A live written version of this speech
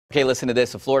Okay, listen to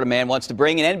this. A Florida man wants to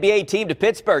bring an NBA team to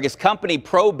Pittsburgh. His company,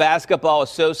 Pro Basketball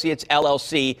Associates,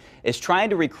 LLC, is trying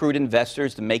to recruit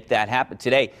investors to make that happen.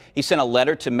 Today, he sent a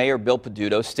letter to Mayor Bill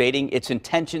Peduto stating its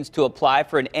intentions to apply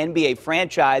for an NBA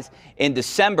franchise in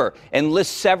December and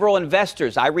lists several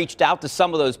investors. I reached out to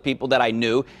some of those people that I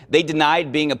knew. They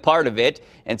denied being a part of it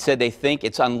and said they think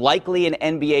it's unlikely an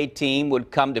NBA team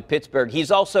would come to Pittsburgh.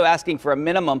 He's also asking for a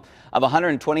minimum of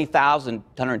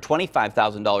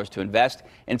 $125,000 to invest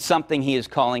in something he is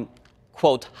calling,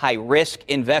 quote, high-risk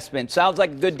investment. Sounds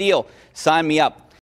like a good deal. Sign me up.